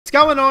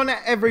What's going on,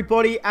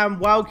 everybody, and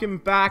welcome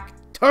back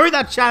to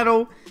the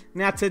channel.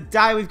 Now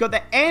today we've got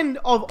the end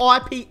of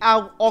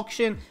IPL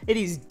auction. It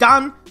is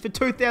done for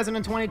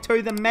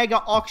 2022, the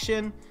mega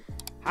auction.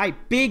 Hey,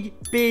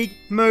 big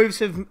moves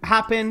have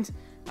happened.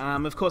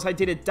 Of course, I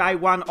did a day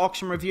one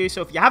auction review,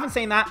 so if you haven't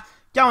seen that,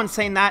 go and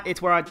see that. It's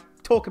where I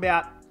talk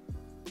about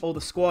all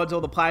the squads,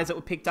 all the players that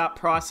were picked up,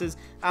 prices.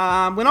 We're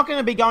not going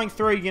to be going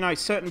through, you know,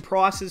 certain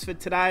prices for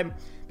today,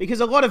 because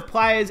a lot of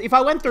players, if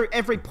I went through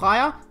every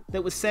player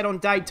that was set on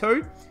day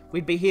two,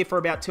 we'd be here for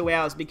about 2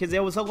 hours, because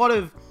there was a lot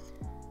of,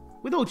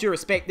 with all due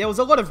respect, there was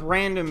a lot of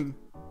random,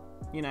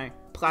 you know,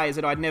 players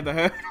that I'd never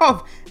heard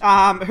of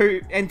who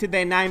entered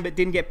their name but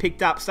didn't get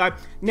picked up. So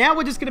now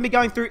we're just going to be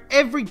going through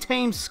every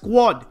team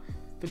squad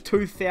for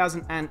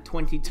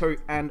 2022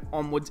 and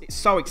onwards. It's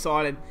so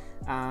excited.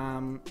 You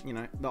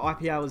know, the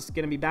IPL is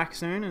going to be back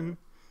soon, and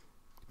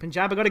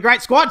Punjab have got a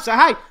great squad. So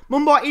hey,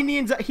 Mumbai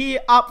Indians are here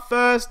up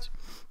first.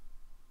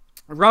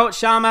 Rohit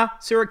Sharma,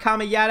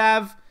 Suryakumar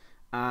Yadav,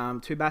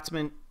 two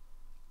batsmen,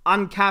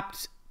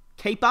 uncapped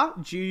keeper,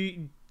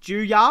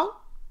 Juyal,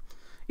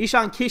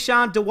 Ishan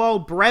Kishan,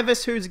 Dewald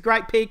Brevis, who's a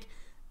great pick,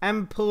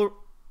 and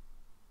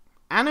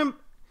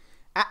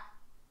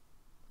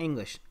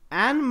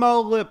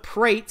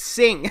Anmolapreet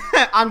Singh,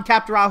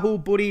 uncapped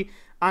Rahul Budi,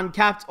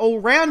 uncapped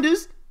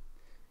all-rounders,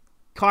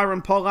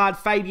 Kyron Pollard,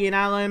 Fabian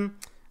Allen.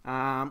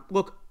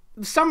 Look,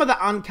 some of the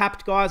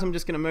uncapped guys I'm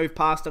just going to move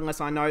past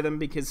unless I know them,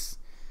 because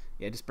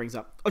yeah, it just brings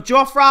up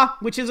Jofra,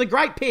 which is a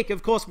great pick.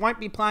 Of course, won't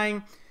be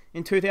playing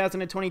in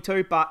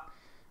 2022, but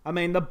I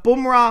mean, the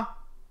Bumrah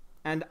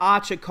and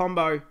Archer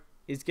combo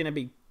is going to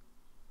be,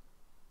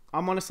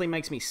 honestly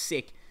makes me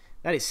sick.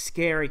 That is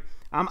scary.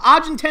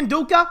 Arjun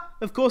Tendulkar,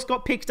 of course,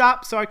 got picked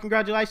up, so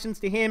congratulations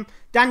to him.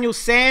 Daniel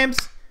Sams,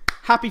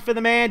 happy for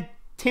the man.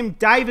 Tim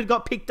David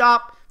got picked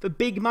up for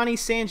big money.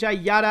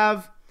 Sanjay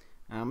Yadav.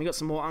 We got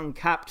some more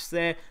uncapped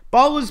there.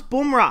 Bowlers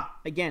Bumrah,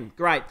 again,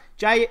 great.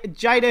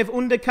 Jaydev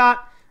Undercut,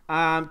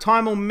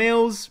 Tymel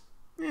Mills,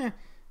 yeah.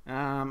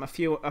 A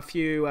few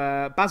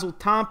Basil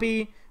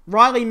Tampi,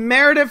 Riley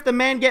Meredith, the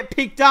man get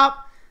picked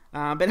up.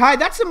 But hey,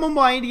 that's the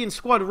Mumbai Indians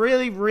squad.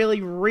 Really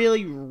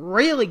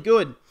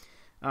good.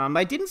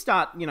 They didn't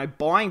start, you know,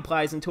 buying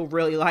players until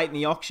really late in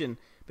the auction.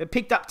 But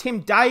picked up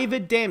Tim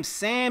David, Dan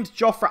Sams,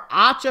 Jofra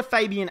Archer,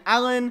 Fabian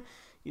Allen.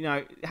 You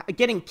know,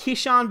 getting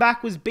Kishan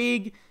back was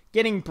big.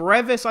 Getting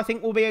Brevis, I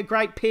think, will be a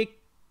great pick.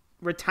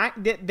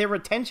 Their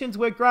retentions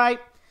were great.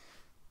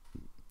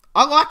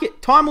 I like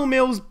it. Tymel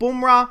Mills,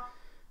 Bumrah,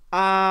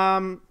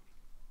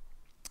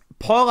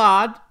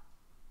 Pollard,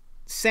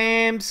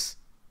 Sams,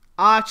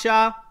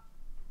 Archer.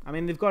 I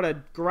mean, they've got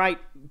a great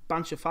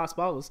bunch of fast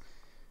bowlers.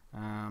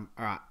 All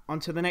right,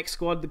 on to the next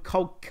squad. The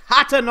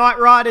Kolkata Knight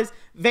Riders.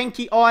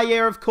 Venki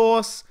Iyer, of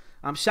course.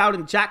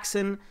 Sheldon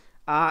Jackson.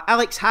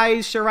 Alex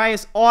Hayes,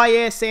 Shreyas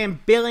Iyer,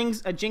 Sam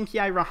Billings,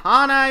 Ajinkya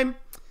Rahane.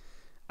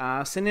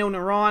 Sunil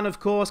Narayan, of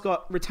course,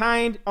 got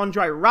retained.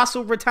 Andre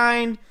Russell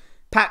retained.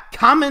 Pat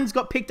Cummins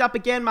got picked up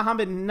again.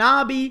 Mohammad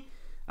Nabi.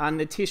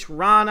 Nitish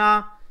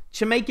Rana.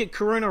 Chamika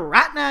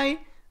Karunaratne.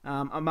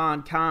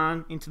 Aman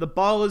Khan. Into the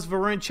bowlers.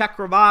 Varun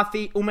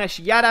Chakravarthi.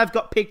 Umesh Yadav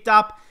got picked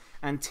up.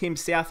 And Tim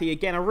Southey.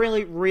 Again, a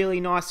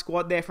really nice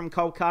squad there from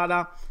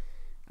Kolkata.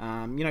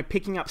 You know,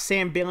 picking up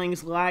Sam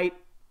Billings late.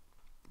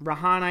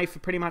 Rahane for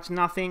pretty much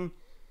nothing.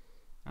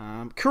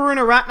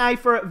 Karunaratne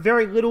for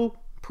very little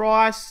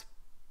price.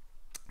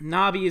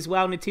 Nabi as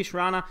well. Nitish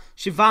Rana.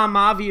 Shivam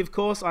Mavi, of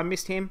course. I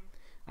missed him.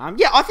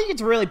 Yeah, I think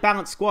it's a really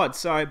balanced squad.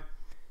 So,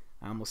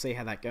 we'll see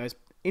how that goes.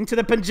 Into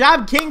the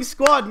Punjab Kings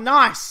squad.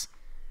 Nice.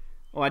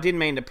 Oh, I didn't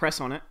mean to press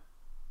on it.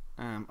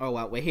 Oh,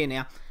 well, we're here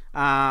now.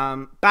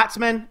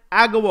 Batsman,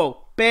 Agarwal,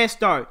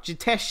 Bairstow,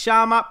 Jitesh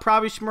Sharma,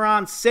 Pravish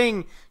Moran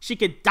Singh,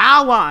 Shikhar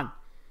Dhawan,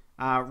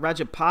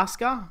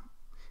 Rajapaksa,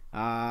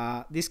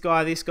 this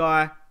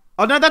guy.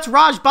 Oh, no, that's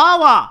Raj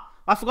Bawa.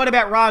 I forgot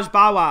about Raj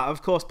Bawa.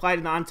 Of course, played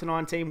in the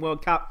Under-19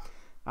 World Cup.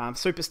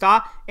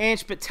 Superstar.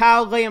 Ansh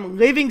Patel, Liam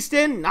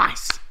Livingston.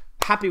 Nice.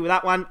 Happy with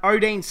that one.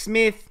 Odin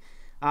Smith,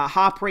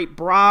 Harpreet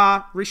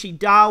Brar, Rishi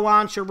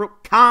Dhawan,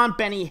 Shahrukh Khan,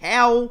 Benny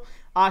Howell,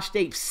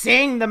 Arshdeep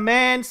Singh, the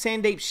man,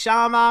 Sandeep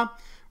Sharma,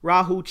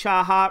 Rahul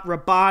Chahar,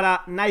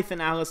 Rabada,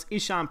 Nathan Ellis,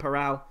 Ishan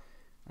Paral,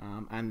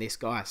 and this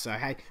guy. So,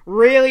 hey,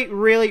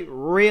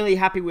 really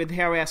happy with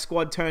how our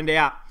squad turned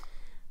out.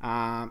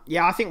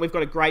 Yeah, I think we've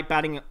got a great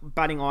batting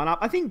lineup.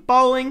 I think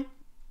bowling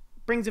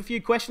brings a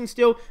few questions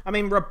still. I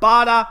mean,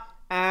 Rabada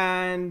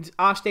and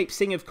Arshdeep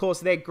Singh, of course,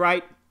 they're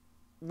great.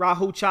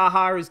 Rahul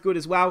Chahar is good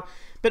as well.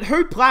 But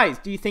who plays?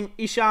 Do you think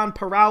Ishan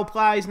Paral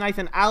plays?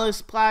 Nathan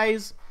Ellis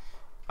plays?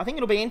 I think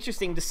it'll be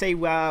interesting to see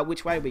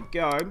which way we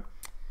go.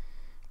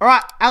 All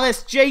right,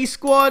 LSG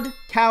squad.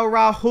 Cal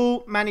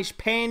Rahul, Manish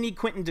Pandey,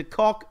 Quinton de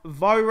Kock,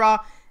 Vora,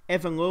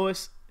 Evan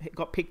Lewis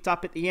got picked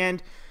up at the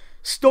end.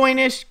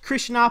 Stoynish,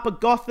 Krishnappa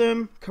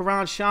Gotham,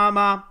 Karan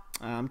Sharma,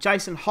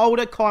 Jason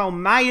Holder, Kyle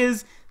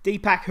Mayers,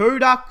 Deepak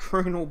Huda,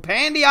 Krunal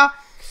Pandya.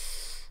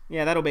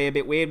 Yeah, that'll be a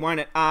bit weird,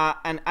 won't it?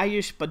 And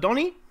Ayush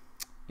Badoni.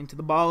 Into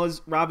the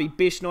bowlers, Ravi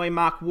Bishnoi,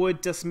 Mark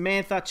Wood,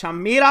 Dasmantha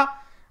Chamira,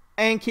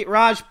 Ankit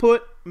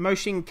Rajput,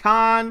 Moshin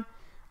Khan,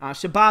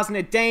 Shabazz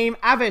Nadeem,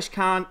 Avesh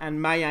Khan, and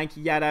Mayank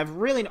Yadav.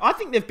 Really, I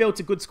think they've built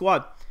a good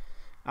squad.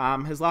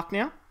 Has luck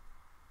now.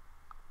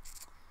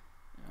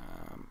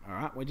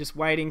 Alright, we're just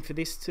waiting for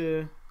this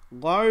to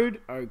load.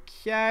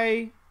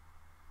 Okay.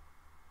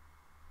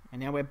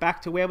 And now we're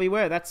back to where we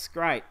were. That's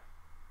great.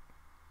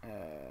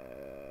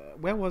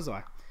 Where was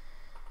I?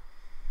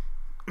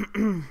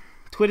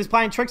 Twitter's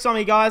playing tricks on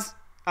me, guys.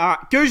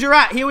 Alright,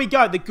 Gujarat. Here we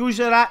go. The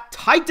Gujarat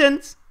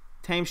Titans.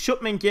 Team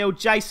Shupman Gill,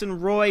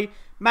 Jason Roy.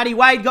 Matty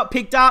Wade got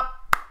picked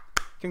up.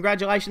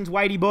 Congratulations,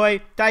 Wadey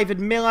boy. David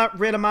Miller,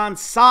 Ridaman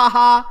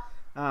Saha.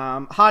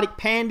 Hardik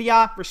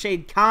Pandya,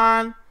 Rashid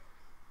Khan.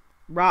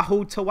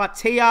 Rahul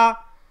Tawatia.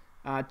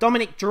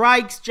 Dominic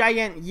Drakes,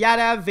 Jayant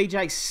Yadav,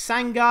 Vijay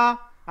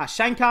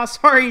Shankar,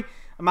 sorry.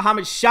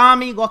 Mohammed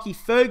Shami, Lockie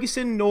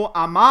Ferguson, Noor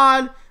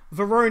Ahmad,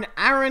 Varun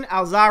Aaron,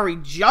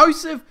 Alzari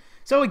Joseph.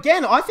 So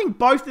again, I think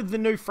both of the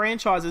new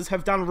franchises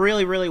have done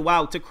really, really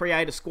well to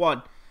create a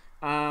squad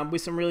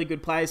with some really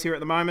good players here at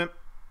the moment.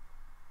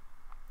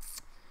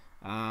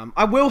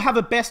 I will have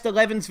a best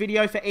 11s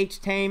video for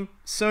each team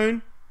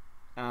soon.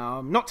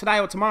 Not today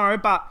or tomorrow,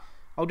 but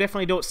I'll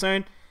definitely do it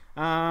soon.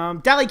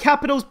 Delhi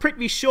Capitals,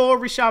 Prithvi Shaw,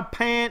 Rishabh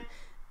Pant,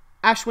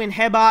 Ashwin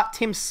Hebert,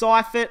 Tim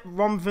Seifert,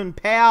 Romvan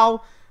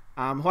Powell,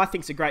 who I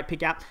think is a great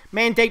pick-up.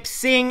 Mandeep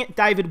Singh,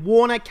 David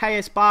Warner,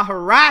 KS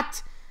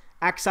Baharat,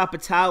 Axar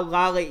Patel,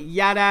 Lalit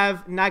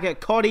Yadav, Naga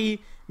Kodi,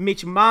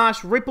 Mitch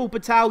Marsh, Ripple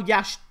Patel,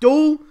 Yash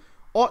Dul,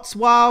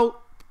 Otswal,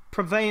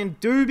 Praveen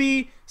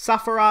Dubey,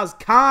 Safaraz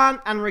Khan,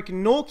 Anrik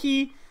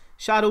Norki,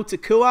 Shardul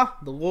Takua,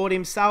 the Lord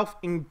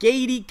himself,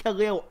 Ngidi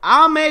Khalil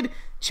Ahmed,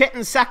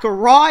 Chetan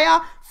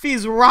Sakaraya,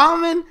 Fiz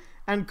Rahman,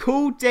 and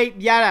Kuldeep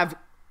Yadav.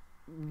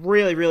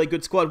 Really, really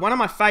good squad. One of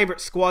my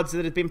favourite squads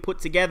that have been put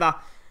together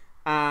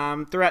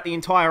throughout the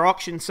entire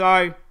auction.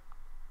 So,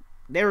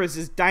 they're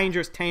as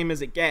dangerous team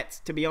as it gets,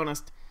 to be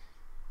honest.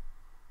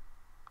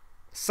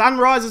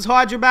 Sunrisers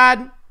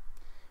Hyderabad,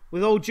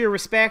 with all due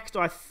respect,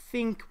 I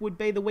think would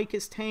be the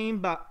weakest team,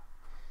 but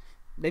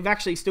they've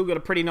actually still got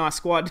a pretty nice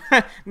squad.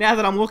 Now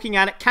that I'm looking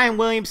at it, Kane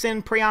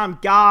Williamson,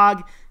 Priyam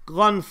Garg,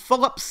 Glenn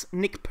Phillips,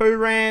 Nick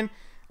Puran,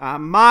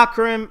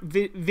 Markram,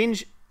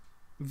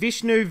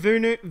 Vishnu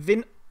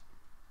Vunu,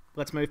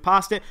 let's move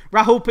past it,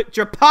 Rahul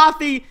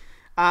Tripathi,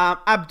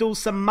 Abdul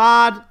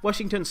Samad,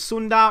 Washington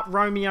Sundar,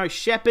 Romeo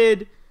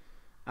Shepherd,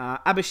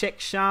 Abhishek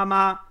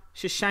Sharma,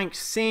 Shashank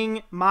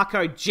Singh,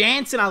 Marco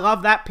Jansen, I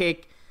love that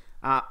pick,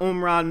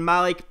 Umran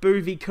Malik,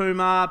 Bhuvi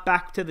Kumar,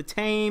 back to the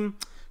team,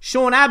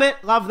 Sean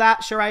Abbott, love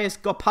that,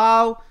 Shreyas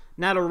Gopal,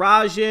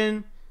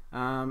 Natarajan,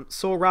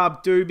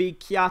 Saurabh Dubey,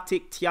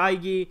 Kiatik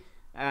Tyagi,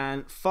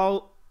 and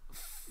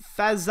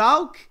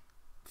Fazalk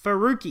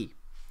Faruqi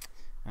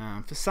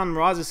for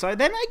Sunrisers. So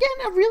then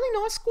again, a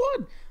really nice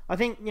squad. I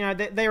think, you know,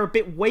 they're a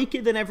bit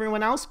weaker than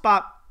everyone else,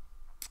 but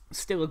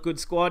still a good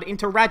squad.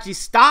 Into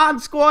Rajasthan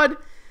squad, we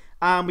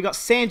got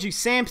Sanju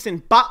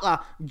Sampson, Butler,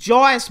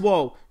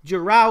 Jaiswal,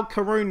 Jural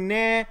Karun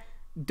Nair,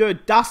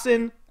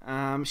 Durdasan,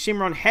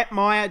 Shimron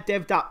Hetmeyer,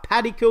 Devdutt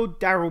Padikul,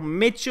 Daryl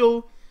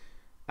Mitchell,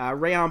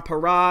 Rayan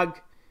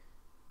Parag,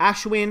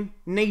 Ashwin,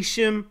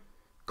 Nisham,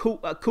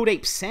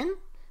 Kuldeep Sen,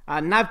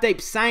 Navdeep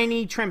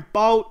Saini, Trent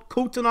Bolt,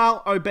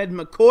 Kultanal, Obed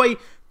McCoy,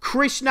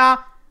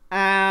 Krishna,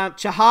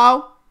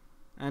 Chahal,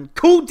 and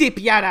Kuldeep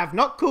Yadav,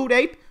 not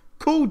Kuldeep,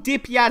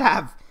 Kuldeep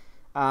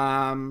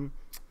Yadav.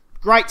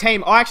 Great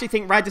team. I actually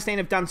think Rajasthan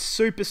have done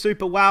super,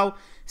 super well.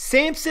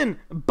 Sampson,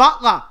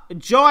 Butler,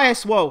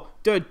 Jaiswal,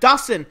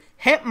 Durdasan,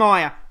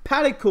 Hetmeyer,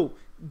 Padikul,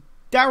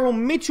 Daryl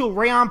Mitchell,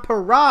 Rayan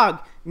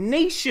Parag,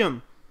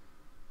 Nisham.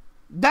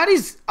 That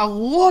is a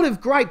lot of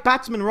great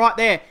batsmen right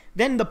there.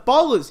 Then the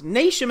bowlers,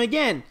 Nisham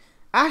again,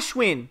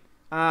 Ashwin,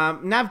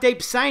 Navdeep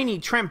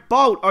Saini, Trent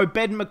Bolt,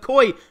 Obed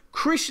McCoy,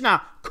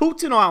 Krishna,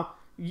 Kultanal,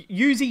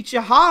 Yuzi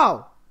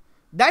Chahal.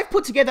 They've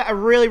put together a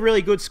really,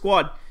 really good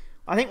squad.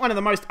 I think one of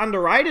the most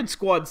underrated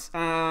squads.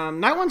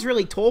 No one's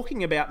really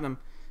talking about them,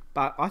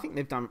 but I think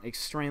they've done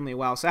extremely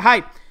well. So,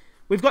 hey,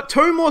 we've got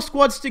 2 more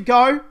squads to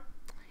go.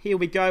 Here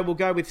we go. We'll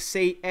go with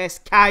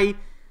CSK.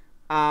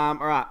 All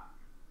right.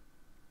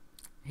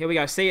 Here we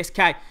go.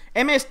 CSK.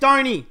 MS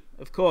Dhoni,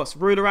 of course.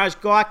 Ruturaj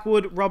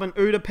Gaikwad, Robin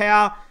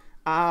Udapau,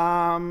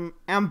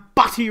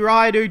 Ambati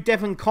Raidu,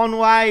 Devon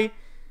Conway,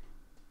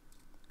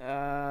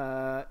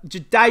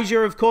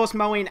 Jadeja, of course.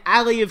 Moeen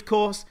Ali, of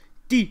course.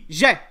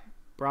 DJ.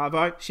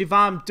 Bravo.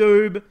 Shivam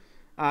Doob,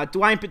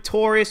 Dwayne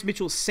Pretorius,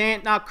 Mitchell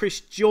Santner,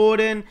 Chris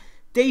Jordan,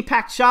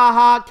 Deepak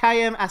Chahar,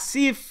 KM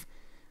Asif,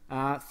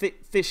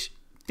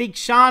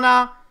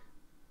 Thigshana,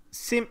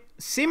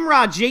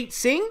 Simrajit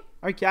Singh,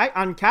 okay,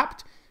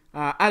 uncapped,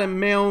 Adam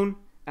Milne,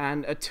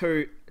 and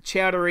Atu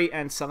Chowdhury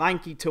and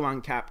Solanki, 2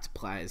 uncapped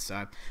players.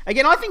 So,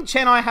 again, I think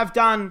Chennai have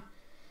done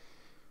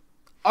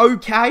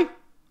okay.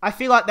 I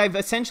feel like they've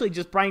essentially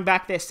just brought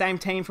back their same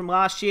team from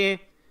last year.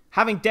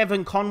 Having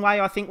Devon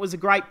Conway, I think, was a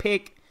great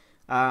pick.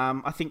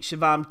 I think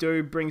Shivam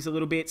Doob brings a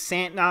little bit.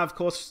 Santner, of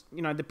course,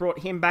 you know, they brought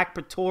him back.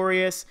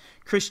 Pretorius.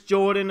 Chris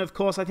Jordan, of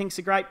course, I think is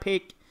a great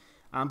pick.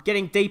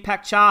 Getting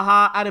Deepak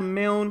Chahar, Adam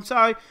Milne.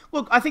 So,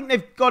 look, I think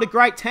they've got a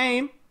great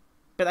team.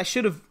 but they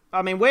should have.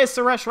 I mean, where's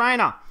Suresh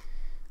Raina?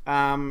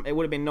 It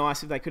would have been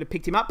nice if they could have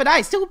picked him up. But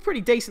hey, still a pretty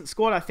decent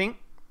squad, I think.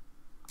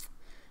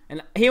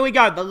 And here we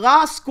go. The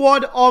last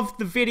squad of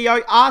the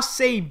video,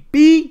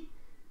 RCB.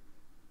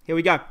 Here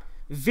we go.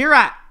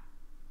 Virat,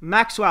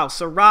 Maxwell,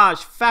 Siraj,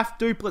 Faf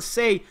du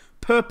Plessis,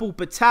 Purple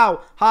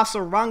Patel,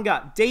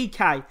 Hasaranga,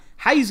 DK,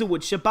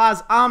 Hazelwood,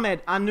 Shabazz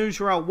Ahmed,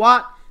 Anuj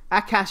Rawat,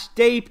 Akash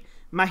Deep,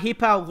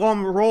 Mahipal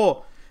Lom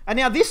Raw. And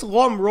now this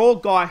Lom Raw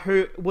guy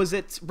who was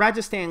at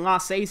Rajasthan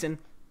last season,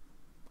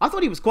 I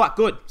thought he was quite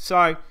good.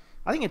 So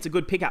I think it's a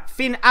good pickup.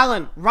 Finn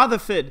Allen,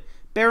 Rutherford,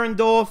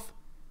 Berendorf,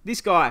 this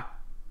guy,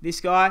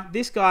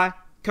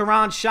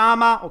 Karan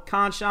Sharma or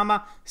Khan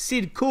Sharma,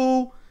 Sid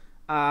Cool,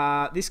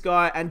 this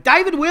guy, and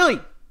David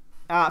Willey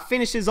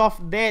finishes off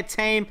their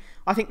team.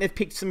 I think they've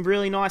picked some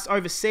really nice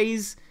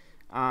overseas.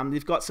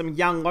 They've got some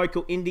young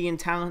local Indian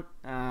talent,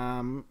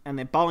 and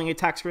their bowling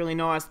attack's really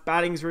nice.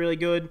 Batting's really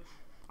good.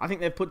 I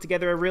think they've put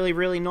together a really,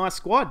 really nice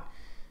squad.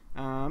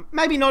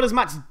 Maybe not as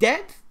much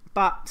depth,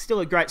 but still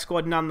a great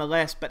squad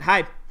nonetheless. But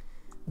hey,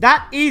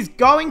 that is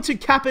going to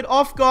cap it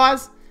off,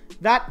 guys.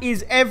 That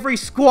is every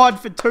squad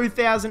for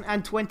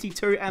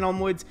 2022 and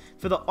onwards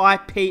for the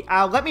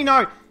IPL. Let me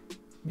know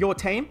your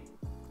team.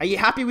 Are you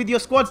happy with your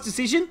squad's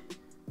decision?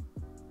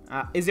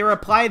 Is there a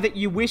player that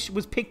you wish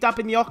was picked up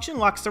in the auction,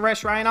 like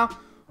Suresh Raina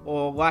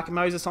or like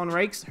Moses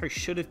Henriques, who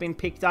should have been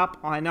picked up?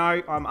 I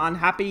know I'm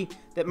unhappy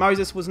that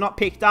Moses was not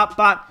picked up,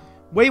 but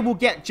we will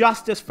get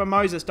justice for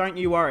Moses, don't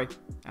you worry.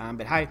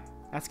 But hey,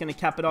 that's going to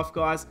cap it off,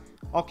 guys.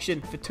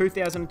 Auction for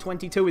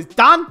 2022 is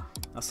done.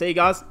 I'll see you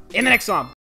guys in the next one.